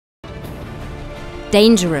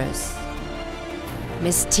Dangerous,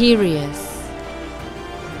 mysterious,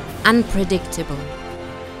 unpredictable.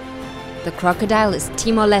 The crocodile is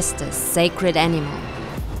Timor-Leste's sacred animal.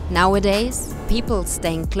 Nowadays, people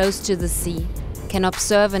staying close to the sea can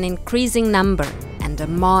observe an increasing number and a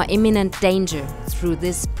more imminent danger through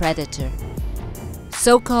this predator.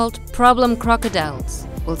 So-called problem crocodiles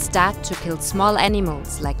will start to kill small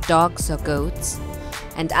animals like dogs or goats,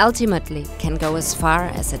 and ultimately can go as far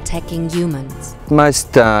as attacking humans.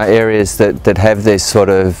 Most areas that have this sort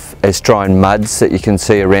of estuarine muds that you can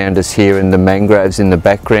see around us here in the mangroves in the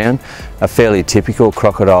background are fairly typical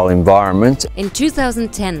crocodile environments. In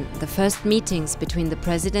 2010, the first meetings between the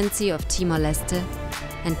presidency of Timor-Leste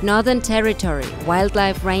and Northern Territory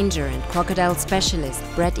wildlife ranger and crocodile specialist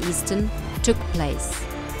Brett Easton took place.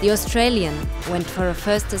 The Australian went for a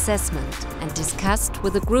first assessment and discussed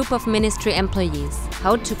with a group of ministry employees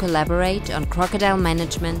how to collaborate on crocodile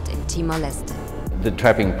management in Timor-Leste. The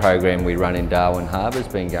trapping program we run in Darwin Harbour has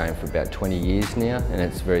been going for about 20 years now, and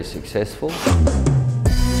it's very successful.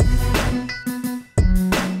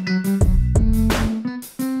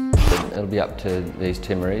 It'll be up to these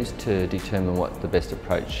Timorese to determine what the best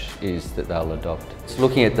approach is that they'll adopt.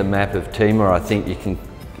 Looking at the map of Timor, I think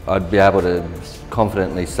I'd be able to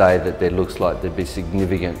confidently say that there looks like there'd be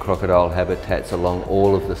significant crocodile habitats along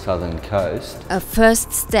all of the southern coast. A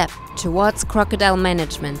first step towards crocodile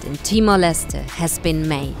management in Timor-Leste has been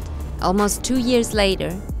made. Almost 2 years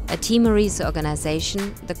later, a Timorese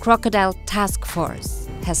organization, the Crocodile Task Force,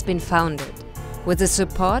 has been founded, with the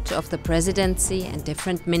support of the presidency and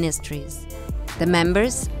different ministries. The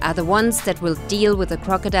members are the ones that will deal with the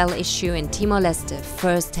crocodile issue in Timor-Leste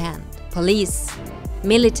firsthand. Police,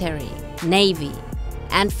 military, navy,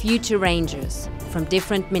 and future rangers from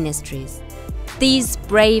different ministries. These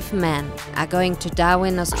brave men are going to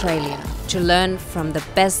Darwin, Australia, to learn from the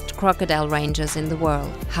best crocodile rangers in the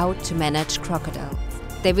world how to manage crocodiles.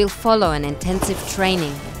 They will follow an intensive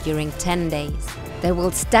training during 10 days. They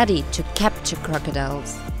will study to capture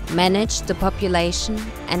crocodiles, manage the population,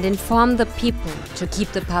 and inform the people to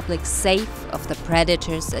keep the public safe of the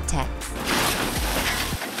predators' attacks.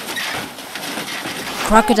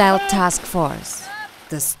 Crocodile Task Force.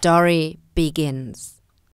 The story begins.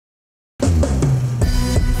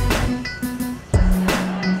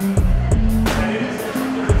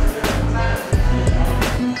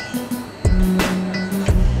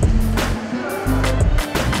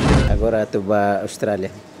 Agora estou para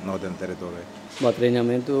Austrália. Northern Territory. Meu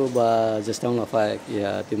treinamento para gestão na FAEC e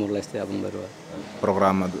a Timor-Leste a Bombarua.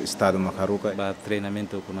 Programa do Estado Macaruca. Para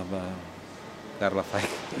treinamento com a Carla FAEC.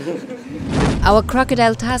 Our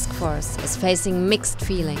Crocodile Task Force is facing mixed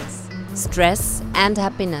feelings. Stress and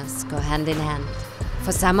happiness go hand in hand.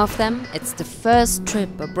 For some of them, it's the first trip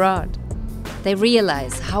abroad. They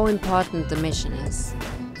realize how important the mission is,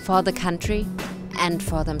 for the country and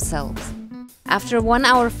for themselves. After a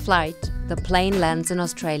 1-hour flight, the plane lands in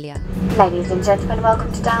Australia. Ladies and gentlemen,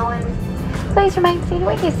 welcome to Darwin. Please remain seated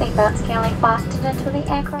with your seatbelts securely fastened into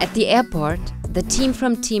the aircraft. At the airport, the team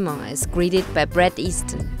from Timor is greeted by Brett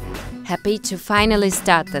Easton, happy to finally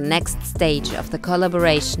start the next stage of the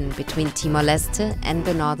collaboration between Timor-Leste and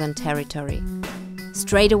the Northern Territory.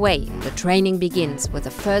 Straight away, the training begins with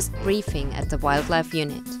a first briefing at the wildlife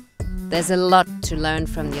unit. There's a lot to learn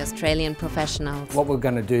from the Australian professionals. What we're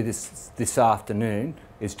going to do this afternoon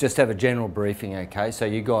is just have a general briefing, okay? So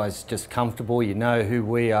you guys just comfortable, you know who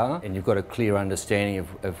we are, and you've got a clear understanding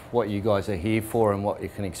of what you guys are here for and what you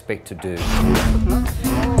can expect to do.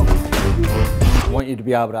 I want you to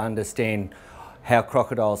be able to understand how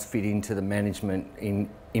crocodiles fit into the management in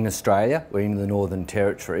Australia or in the Northern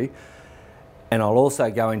Territory. And I'll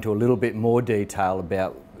also go into a little bit more detail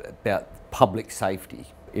about public safety.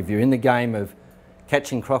 If you're in the game of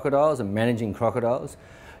catching crocodiles and managing crocodiles,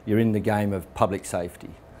 you're in the game of public safety.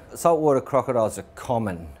 Saltwater crocodiles are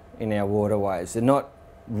common in our waterways. They're not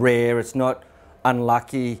rare, it's not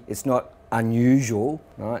unlucky, it's not unusual,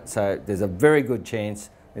 right? So there's a very good chance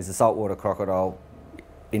there's a saltwater crocodile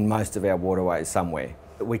in most of our waterways somewhere.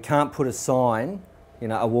 We can't put a sign,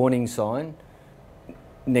 a warning sign,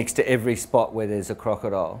 next to every spot where there's a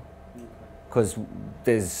crocodile, because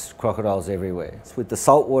there's crocodiles everywhere. With the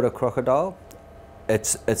saltwater crocodile,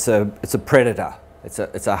 it's a predator.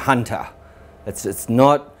 It's a hunter. It's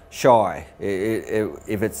not shy.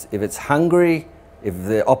 If it's hungry, if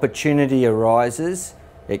the opportunity arises,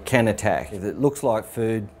 it can attack. If it looks like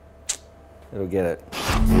food, it'll get it.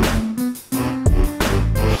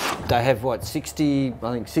 They have what,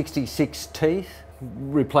 66 teeth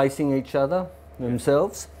replacing each other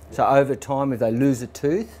themselves. So over time, if they lose a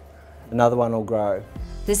tooth, another one will grow.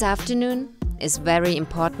 This afternoon, is very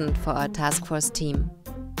important for our task force team.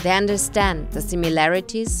 They understand the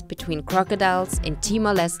similarities between crocodiles in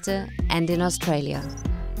Timor-Leste and in Australia.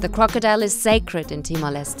 The crocodile is sacred in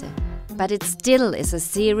Timor-Leste, but it still is a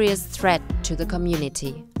serious threat to the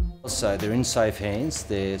community. So they're in safe hands.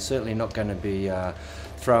 They're certainly not going to be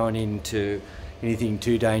thrown into anything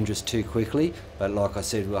too dangerous too quickly, but like I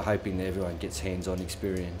said, we're hoping that everyone gets hands-on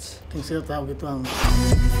experience.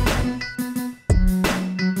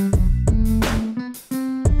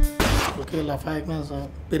 Porque la faik mas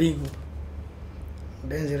perigo.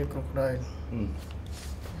 Dangerous crocodile.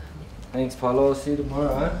 Thanks, Paulo. See you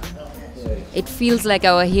tomorrow. It feels like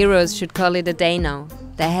our heroes should call it a day now,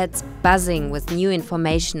 their heads buzzing with new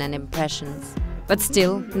information and impressions. But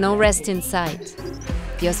still, no rest in sight.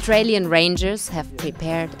 The Australian Rangers have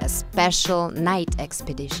prepared a special night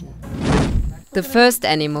expedition. The first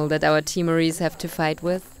animal that our Timorese have to fight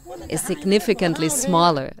with is significantly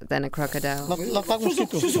smaller than a crocodile.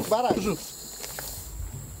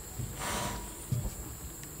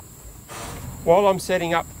 While I'm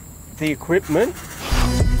setting up the equipment,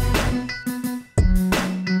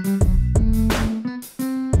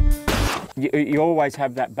 you always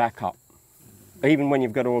have that backup. Even when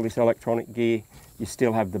you've got all this electronic gear, you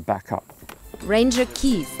still have the backup. Ranger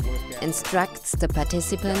Keith instructs the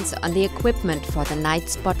participants on the equipment for the night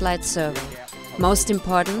spotlight survey. Most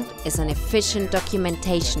important is an efficient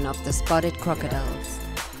documentation of the spotted crocodiles.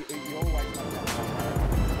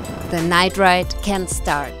 The night ride can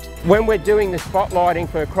start. When we're doing the spotlighting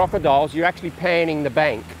for crocodiles, you're actually panning the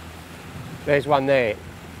bank. There's one there,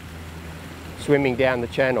 swimming down the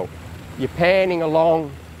channel. You're panning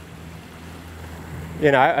along,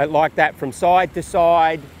 you know, like that, from side to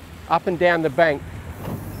side, up and down the bank.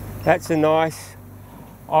 That's a nice,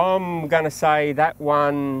 I'm going to say that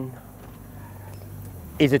one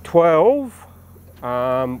is a 12,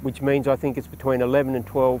 which means I think it's between 11 and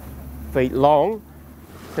 12 feet long.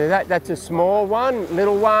 So that's a small one,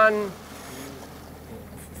 little one,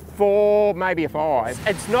 4, maybe a 5.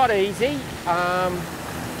 It's not easy,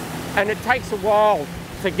 and it takes a while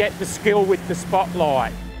to get the skill with the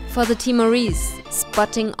spotlight. For the Timorese,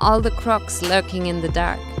 spotting all the crocs lurking in the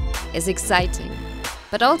dark is exciting,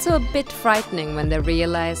 but also a bit frightening when they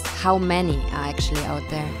realize how many are actually out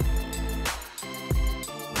there.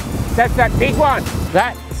 That's that big one.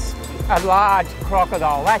 That's a large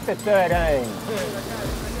crocodile. That's a 13.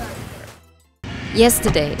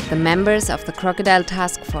 Yesterday, the members of the Crocodile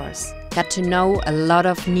Task Force got to know a lot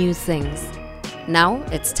of new things. Now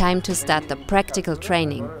it's time to start the practical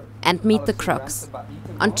training and meet the crocs.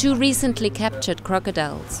 On 2 recently captured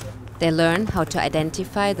crocodiles, they learn how to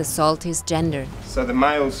identify the salty's gender. So the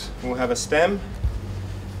males will have a stem.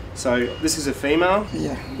 So this is a female.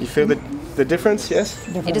 Yeah. You feel the difference, yes?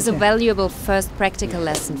 It is a valuable first practical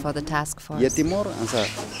lesson for the task force. Ya Timor,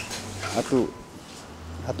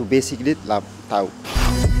 atu basic dit lab tahu.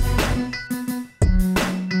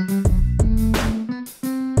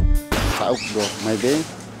 Tahu do, mai bem,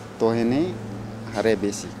 tohene hare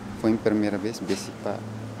basic. Foi primeira vez basic pa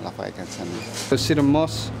lafai kan sana.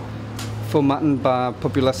 Siramos formaten ba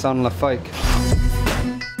população lafai.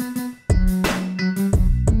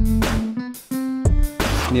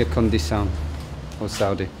 Minha condição, o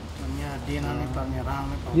saúde.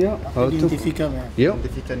 Ya, identifica ya.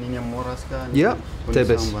 Identifica ninha morasca. Ya,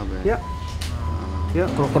 tebes. Ya. Ya,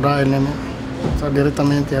 crocodile né. Só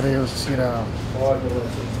diretamente era sira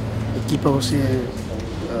equipa você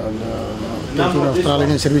cultura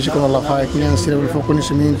Austrália serviço com a lafai, que nem sira o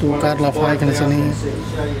conhecimento, o cara lafai que nessa nem.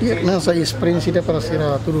 E nessa experiência para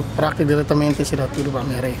sira tudo prática diretamente sira tudo para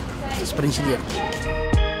merei. Experiência dia.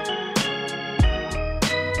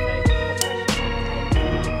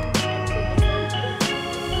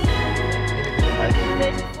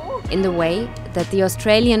 In the way that the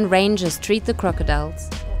Australian Rangers treat the crocodiles,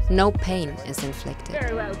 no pain is inflicted.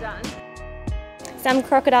 Very well done. Some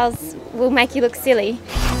crocodiles will make you look silly.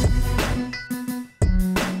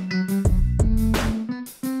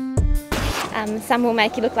 Some will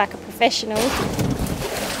make you look like a professional.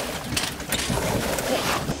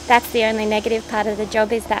 That's the only negative part of the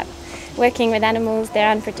job, is that working with animals, they're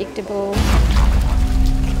unpredictable.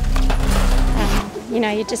 You know,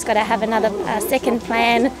 you just got to have another second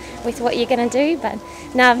plan with what you're going to do, but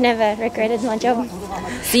no, I've never regretted my job.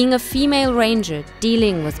 Seeing a female ranger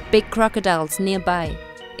dealing with big crocodiles nearby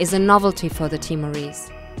is a novelty for the Timorese.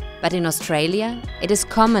 But in Australia, it is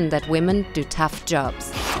common that women do tough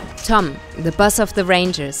jobs. Tom, the boss of the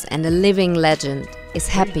Rangers and a living legend, is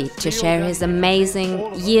happy to share his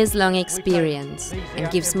amazing, years-long experience and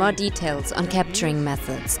gives more details on capturing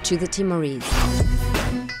methods to the Timorese.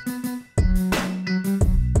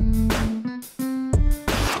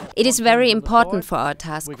 It is very important for our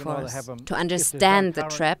task force to understand the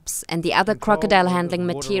traps and the other crocodile handling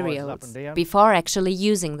materials before actually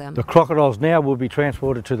using them. The crocodiles now will be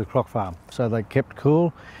transported to the croc farm, so they're kept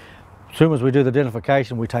cool. As soon as we do the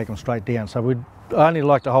identification, we take them straight down. So we'd only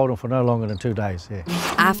like to hold them for no longer than 2 days. Yeah.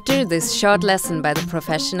 After this short lesson by the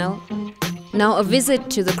professional, now a visit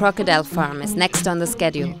to the crocodile farm is next on the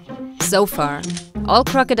schedule. So far, all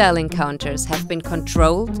crocodile encounters have been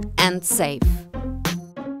controlled and safe.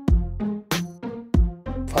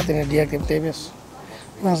 Fatine dia actividades.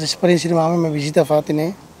 Mas experiência de mama me visita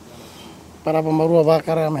Fatine para pembaru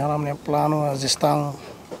abakar me halamne plano a gestão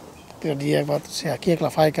dia vat se aqui que la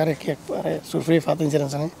fai care que sofrer Fatine jaran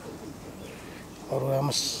sana. Ora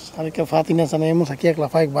mas hari que Fatine sana emos aqui que la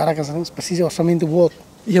fai baraka sana precisa orçamento buat.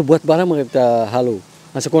 Iya buat barang kita halu.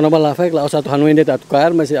 Asa kona bala fai la satu hanu ende atu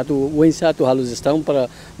kar mas atu wensa atu halu gestão para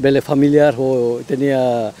bele familiar ho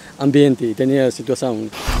tenia ambiente, tenia situação.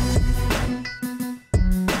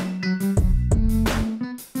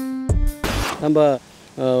 Namba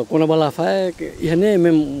kona bala fai ihne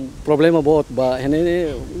mem problema bot ba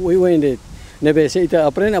ihne oi ende nebe se ita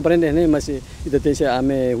aprende ihne mas ita tense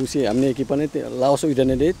ame husi amne equipamento laos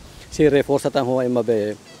idane det se reforça tan ho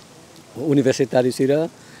emabe universitário sira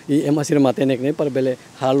e emasira matenek ne para bele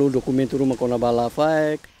halu documento ruma kona bala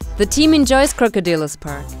fai. The team enjoys Crocodilos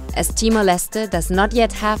Park, as Timor-Leste does not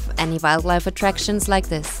yet have any wildlife attractions like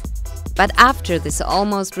this. But after this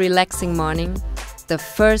almost relaxing morning, the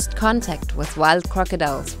first contact with wild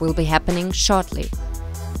crocodiles will be happening shortly.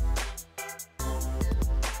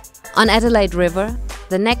 On Adelaide River,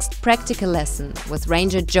 the next practical lesson with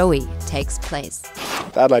Ranger Joey takes place.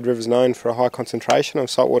 The Adelaide River is known for a high concentration of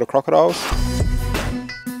saltwater crocodiles.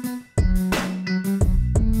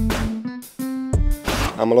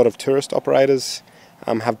 A lot of tourist operators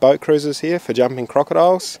have boat cruises here for jumping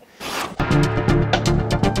crocodiles.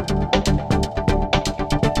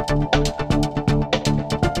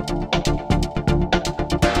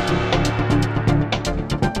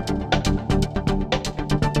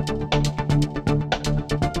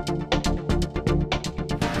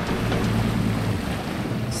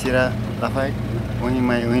 Sira lafai,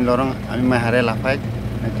 oni lorong, ami mai hare lafai,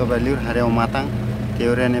 itu beliur hare omatang,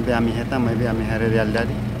 teori ne be ami heta, mai be ami hare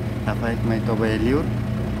realidade, lafai mai to beliur,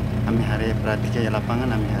 ami hare pratika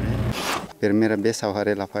lapangan ami hare. Primera vez au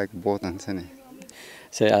hare lafai botan sene.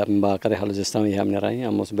 Saya bakar halu gestão e hamne rai,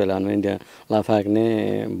 amos belano india lafai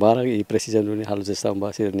ne bar e precisa do halu gestão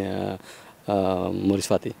basir ne Timorese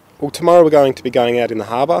fati. Well, tomorrow we're going to be going out in the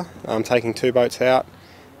harbour, taking 2 boats out.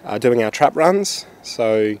 Doing our trap runs,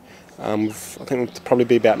 so I think there'll probably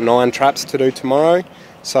be about 9 traps to do tomorrow.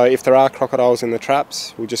 So if there are crocodiles in the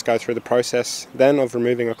traps, we'll just go through the process then of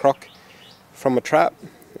removing a croc from a trap,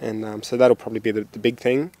 and so that'll probably be the big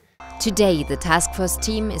thing. Today the task force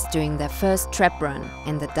team is doing their first trap run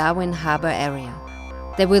in the Darwin harbour area.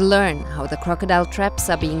 They will learn how the crocodile traps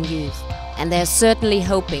are being used, and they're certainly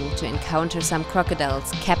hoping to encounter some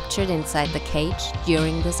crocodiles captured inside the cage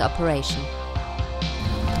during this operation.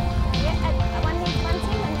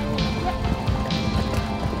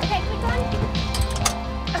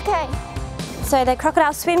 Okay, so the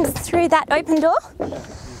crocodile swims through that open door,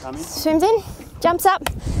 swims in, jumps up,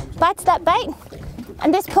 bites that bait,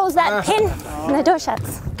 and this pulls that pin and the door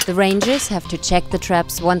shuts. The rangers have to check the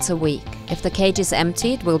traps once a week. If the cage is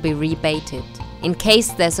empty, it will be rebaited. In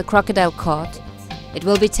case there's a crocodile caught, it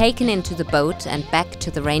will be taken into the boat and back to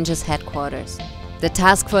the rangers' headquarters. The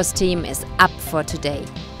task force team is up for today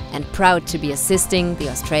and proud to be assisting the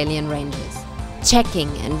Australian rangers. Checking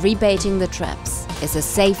and rebaiting the traps is a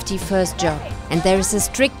safety first job, and there is a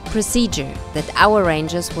strict procedure that our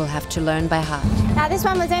rangers will have to learn by heart. Now this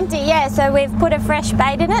one was empty, yeah, so we've put a fresh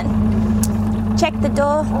bait in it, checked the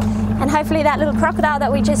door, and hopefully that little crocodile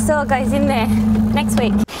that we just saw goes in there next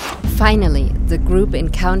week. Finally, the group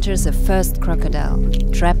encounters a first crocodile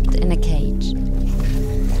trapped in a cage.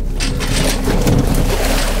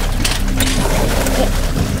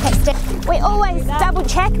 We always double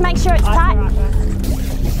check, make sure it's tight.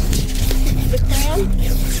 The crown.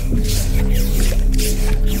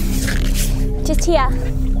 Just here.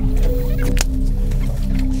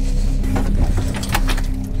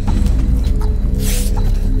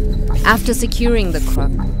 After securing the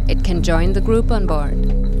croc, it can join the group on board.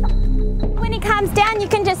 When he calms down, you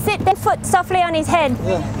can just sit their foot softly on his head.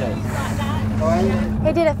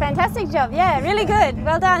 He did a fantastic job, yeah, really good,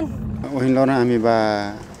 well done.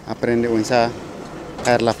 Aprende unsa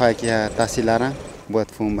air lafai kia tasilara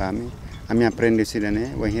buat fumba ami aprende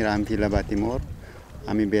sidane wahira ampila batimor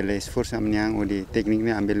ami bele esforço amniang odi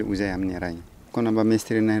tekniknya ambil uzai amni rai kona ba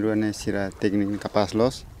mestri na ruane sira teknik kapas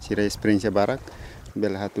los sira experiência barak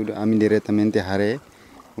bela hatudo ami diretamente hare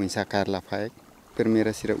o sacar la faik.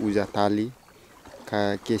 Primeira sira usa tali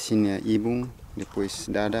ka kesinnya ibung, depois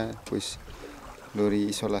dada, depois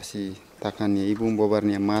lori isolasi takannya ibung,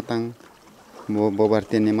 bobarnya matang,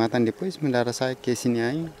 bobarnya matang, depois mendara saya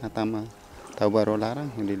kesinnya ai atama tahu baru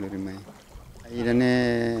larang di lori mai.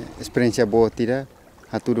 Irane experiência boa tira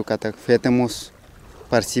hatudo kata fetemos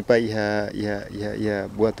participa ia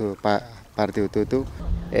buat parte itu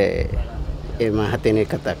mah hatene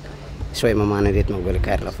katak soy mamane dit mo bel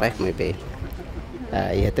kar la faik mai be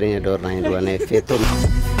ia treinador na duane feto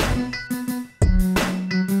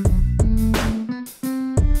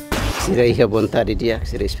sira ia vontade dia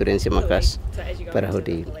sira experiência makas para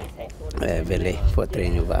hodi bele for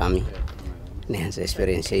treino ba ami nessa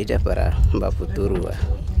experiência ida para ba futuro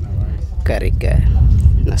karika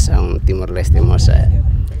nação Timor-Leste moça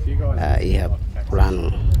ia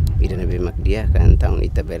plano ida nabe mak dia kan tahun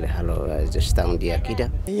ita bele halo tahun dia kida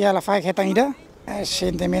ia la faik hetang ida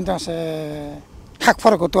sentimento se hak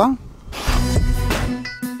for ko tuang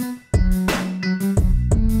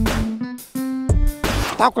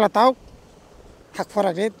tahu hak for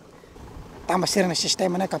agit tambah sirna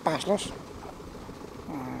sistemnya kapaslos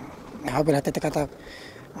habis hati kata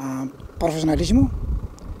profesionalisme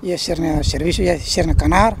ia sirna serviço ia sirna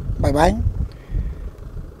canar bye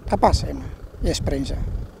capaz ia experiência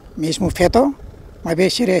mesmo feito mas bem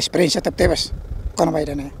sirna experiência tebas quando vai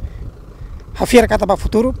dane hafir kata ba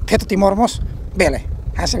futuro feito Timor-Mos bele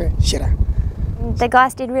hasabe sira. The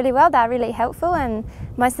guys did really well. They were really helpful, and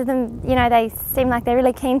most of them, you know, they seemed like they're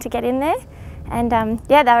really keen to get in there. And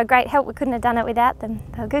yeah, they were a great help. We couldn't have done it without them.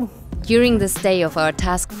 They were good. During the stay of our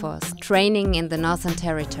task force training in the Northern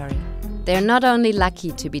Territory, they're not only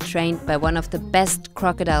lucky to be trained by one of the best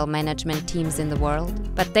crocodile management teams in the world,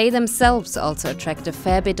 but they themselves also attract a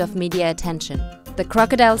fair bit of media attention. The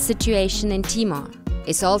crocodile situation in Timor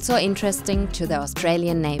is also interesting to the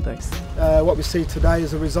Australian neighbours. What we see today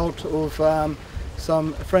is a result of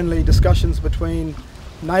some friendly discussions between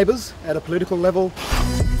neighbours at a political level.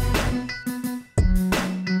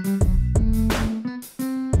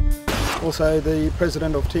 Also, the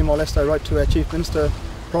President of Timor-Leste wrote to our Chief Minister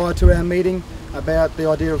prior to our meeting about the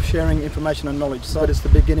idea of sharing information and knowledge. So it's the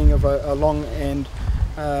beginning of a long and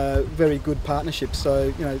very good partnership.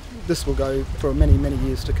 So, you know, this will go for many, many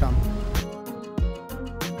years to come.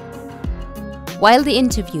 While the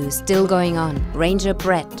interview is still going on, Ranger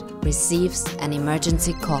Brett receives an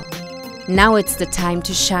emergency call. Now it's the time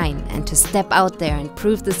to shine and to step out there and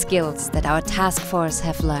prove the skills that our task force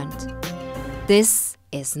have learned. This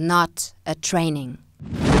is not a training.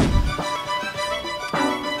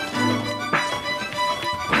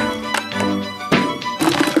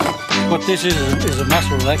 What this is a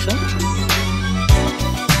muscle relaxant.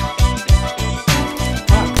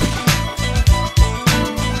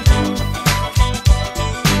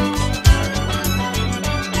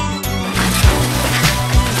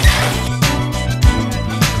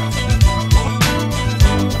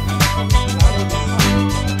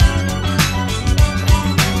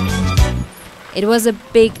 It was a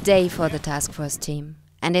big day for the task force team,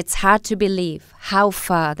 and it's hard to believe how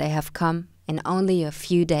far they have come in only a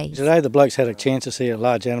few days. Today the blokes had a chance to see a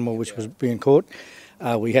large animal which was being caught.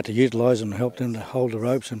 We had to utilise and help them to hold the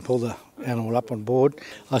ropes and pull the animal up on board.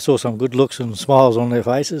 I saw some good looks and smiles on their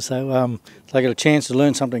faces, so they got a chance to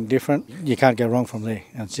learn something different. You can't go wrong from there.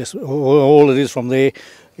 And it's just all it is from there.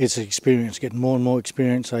 It's experience, getting more and more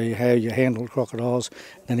experience, so how you handle crocodiles,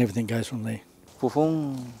 and everything goes from there.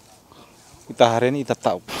 Kita hari ini kita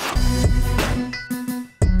tahu.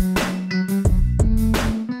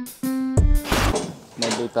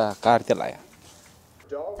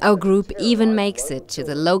 Our group even makes it to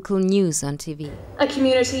the local news on TV. A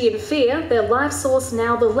community in fear, their life source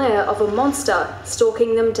now the lair of a monster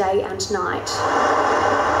stalking them day and night.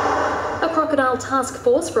 A crocodile task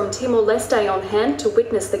force from Timor-Leste on hand to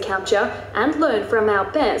witness the capture and learn from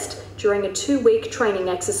our best during a 2-week training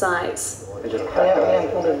exercise.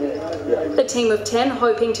 A team of 10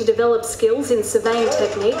 hoping to develop skills in surveying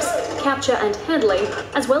techniques, capture and handling,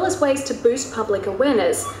 as well as ways to boost public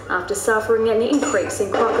awareness after suffering an increase in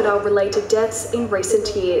crocodile-related deaths in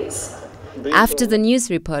recent years. After the news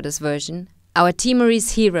reporter's version, our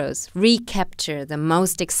Timorese heroes recapture the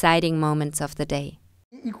most exciting moments of the day.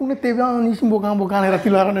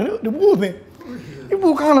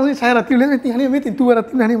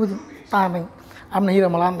 Am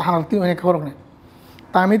nahira malam tahan arti orang korang ni.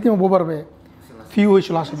 Tapi itu mau bobar be, few is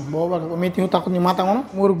lasan. Bobar, meti takut ni mata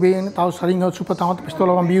ngono. Muruk be ni tahu sering ngau super tahu tapi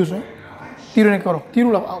pistola bius ni. Tiru ni korang,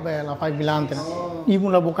 tiru lah be lah five bilan tena.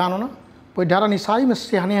 Ibu lah bukan ona. Poi darah ni sari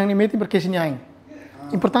mesti hani meti berkesin yang.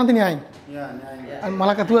 Importante nih aing.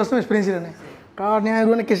 Malah ketua tuh experience ini. Kalau nih aing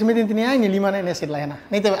dua kesempatan ini aing 5 nih neset lah ya.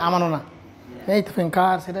 Nih itu aman ona. Nih itu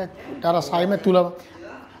fengkar sudah darah saya metula.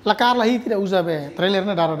 Lakar lah tidak usah be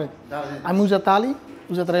trailernya darah deh. Kami usah tali,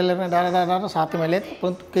 usah trailernya darah saat melet.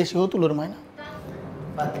 Peruntuk kesi itu luar mana.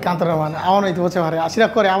 Kantor mana? Awan itu bocah hari.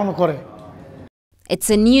 Asira kore awan kore. It's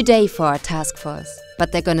a new day for our task force,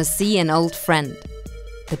 but they're gonna see an old friend.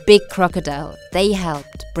 The big crocodile they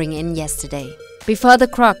helped bring in yesterday. Before the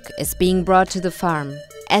croc is being brought to the farm,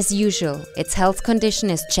 as usual, its health condition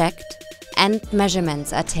is checked and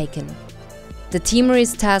measurements are taken. The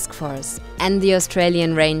Timorese task force and the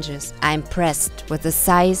Australian rangers are impressed with the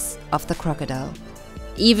size of the crocodile.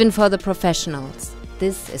 Even for the professionals,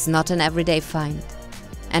 this is not an everyday find.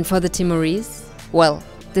 And for the Timorese, well,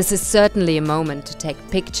 this is certainly a moment to take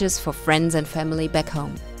pictures for friends and family back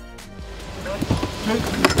home.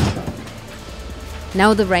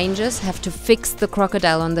 Now the rangers have to fix the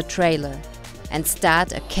crocodile on the trailer and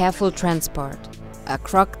start a careful transport. A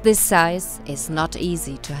croc this size is not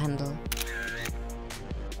easy to handle.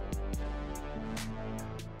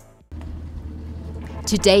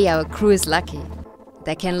 Today our crew is lucky.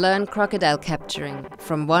 They can learn crocodile capturing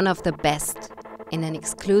from one of the best in an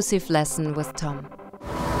exclusive lesson with Tom.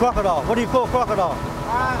 Crocodile. What do you call crocodile?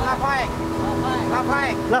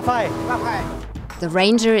 The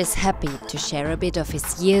ranger is happy to share a bit of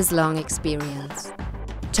his years-long experience.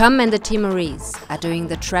 Tom and the Timorese are doing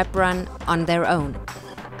the trap run on their own.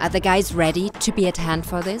 Are the guys ready to be at hand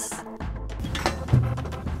for this?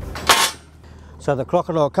 So the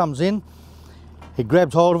crocodile comes in, he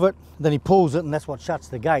grabs hold of it, then he pulls it, and that's what shuts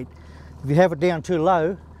the gate. If you have it down too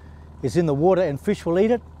low, it's in the water and fish will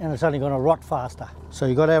eat it, and it's only going to rot faster. So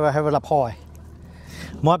you've got to have it up high.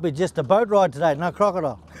 Might be just a boat ride today, no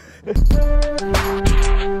crocodile.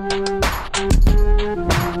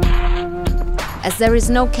 As there is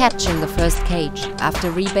no catch in the first cage,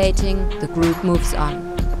 after rebaiting, the group moves on.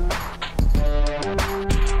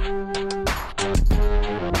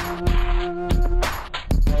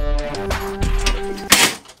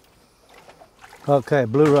 Okay,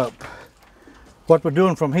 blue rope. What we're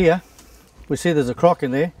doing from here, we see there's a croc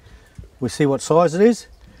in there, we see what size it is,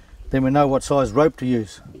 then we know what size rope to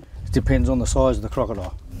use. It depends on the size of the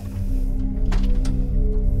crocodile.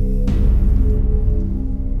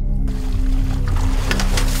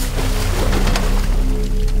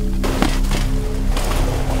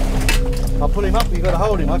 I'll pull him up, you've got to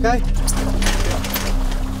hold him, okay?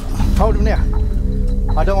 Hold him now.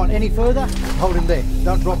 I don't want any further, hold him there,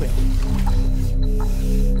 don't drop him.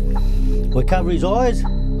 We cover his eyes.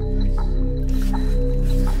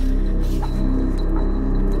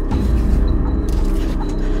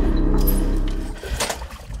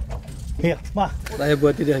 Here, ma. Saya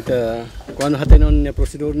buat tidak kita kuano hatenon ne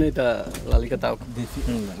prosedurnya kita lali kata.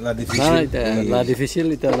 La difícil. La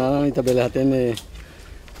difícil kita nana kita bela hatene.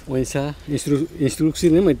 Wensa instruksi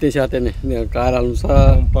ne mete hatene. Ne karal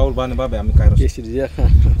nusa. Paul bane babe ami kairos. Yes dia.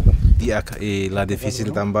 Diak la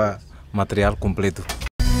difícil tambah material completo.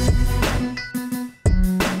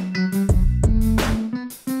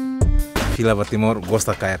 Timor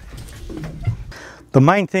gosta cair. The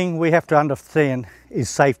main thing we have to understand is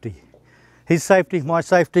safety. His safety, my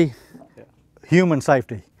safety, human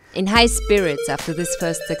safety. In high spirits after this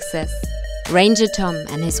first success, Ranger Tom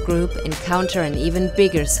and his group encounter an even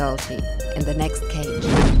bigger salty in the next cage.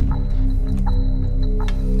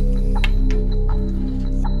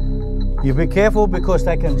 You be careful because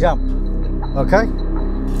they can jump, okay?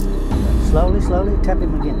 Slowly, slowly, tap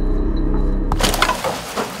him again.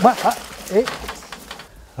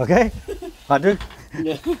 Okay? I do?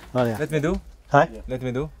 Yeah. Oh, yeah. Let me do. Hi? Let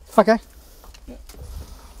me do. Okay.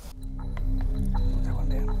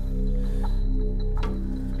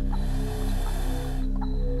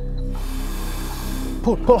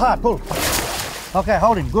 Pull hard, pull. Okay,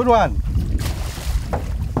 hold him. Good one.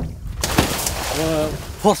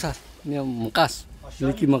 Força, ne mangkas,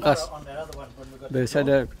 liki mangkas. Be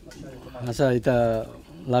sada asa ita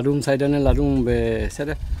ladung saidane ladung be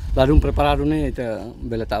sada ladung preparado ne ita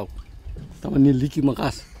bela tau. Tama ni liki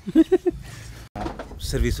mangkas.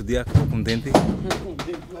 Serviço dia contente.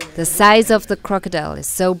 The size of the crocodile is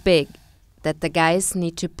so big that the guys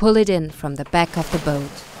need to pull it in from the back of the boat.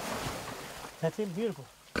 That's it, beautiful.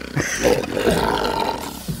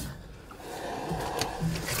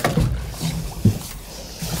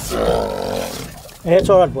 It's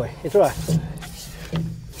all right, boy. It's all right.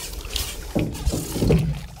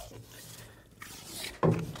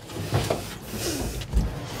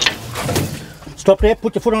 Stop there.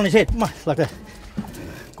 Put your foot on his head. Come on, like that.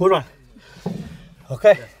 Good one.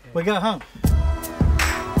 Okay, we go home.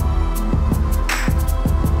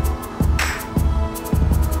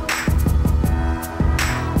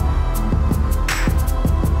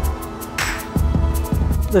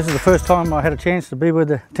 This is the first time I had a chance to be with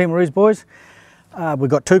the Timorese boys. We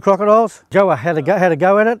got 2 crocodiles. Joe had a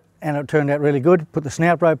go at it, and it turned out really good. Put the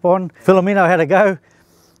snout rope on. Filomeno had a go.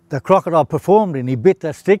 The crocodile performed, and he bit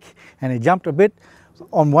that stick, and he jumped a bit.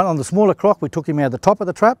 On the smaller croc, we took him out of the top of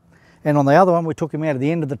the trap, and on the other one, we took him out of the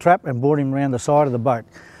end of the trap and brought him around the side of the boat.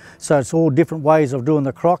 So it's all different ways of doing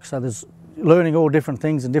the croc. So there's learning all different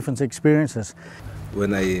things and different experiences.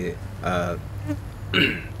 When I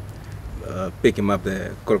pick him up,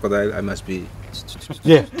 the crocodile, I must be...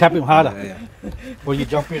 Yeah, tap him harder. Yeah. Well, you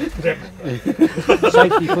jump in.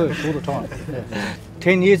 Safety first, all the time. Yeah.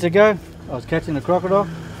 10 years ago, I was catching a crocodile.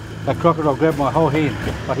 That crocodile grabbed my whole hand,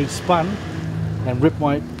 but he spun and ripped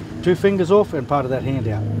my 2 fingers off and part of that hand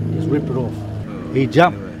out. Just ripped it off. He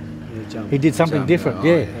jumped. He did something different.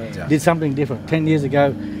 Yeah, did something different. 10 years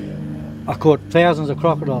ago, I caught thousands of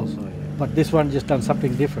crocodiles, but this one just done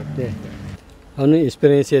something different. Yeah. Ini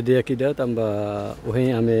experience dia kita tambah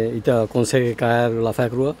uhin ame ita konsep kair la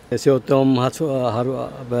fakrua. Se otom haru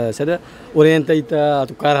sada orienta ita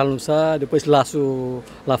atu kair halusa depois lasu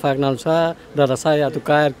la faknalusa dara saya atu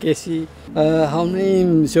kair kesi.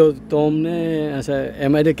 Hauni se otom ne asa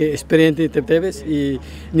emade ke experience tebes e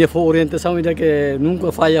nia fo orientação ida ke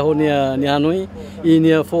nunca falha ho nia anoi e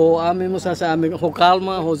nia fo ame mosa ame ho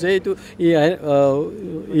calma ho jeito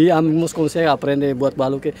e ame mos consegue aprender buat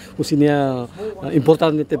balu ke usinia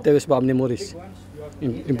importante tebes ba amne moris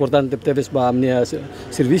importante tebes ba amne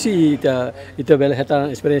serviço ita bela heta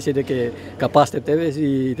experiência de que capaz tebes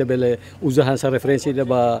e ita bela usahan sa referência de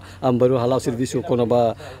ba ambaru halau serviço kono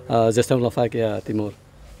ba gestão la fac ya Timor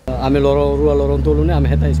ame lorong tolu ne ame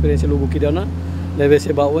heta experiência lugu kidana leve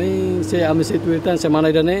se ba oi se ame se tuitan semana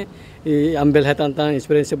idane e ambel hetan tan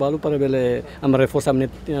experiência balu para bela am reforça amne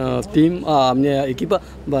team amne equipa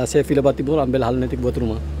ba se fila ba Timor ambel hal netik buat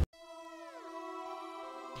rumah.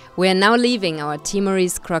 We are now leaving our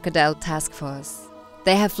Timorese crocodile task force.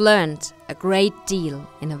 They have learned a great deal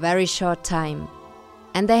in a very short time,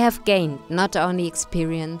 and they have gained not only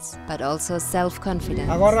experience but also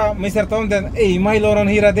self-confidence. Agora, Mr. Tom, mai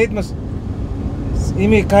loron hira date, mas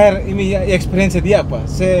imi kair imi experience dia pa.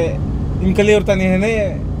 Se imi kaliur tan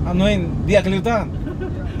hene anoin dia kaliur tan.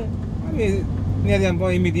 Imi ni dia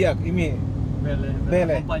po imi dia imi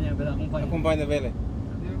bele. Acompanha bele.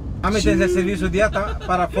 Ame tem serviço dia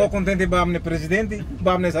para for contente ba amne presidente,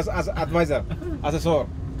 ba amne advisor, assessor.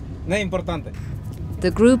 Ne importante.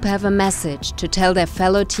 The group have a message to tell their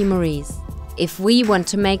fellow Timorese. If we want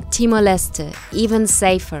to make Timor-Leste even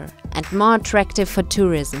safer and more attractive for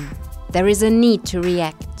tourism, there is a need to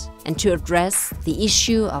react and to address the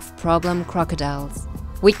issue of problem crocodiles.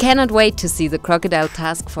 We cannot wait to see the Crocodile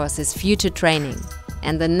Task Force's future training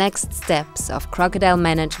and the next steps of crocodile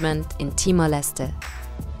management in Timor-Leste.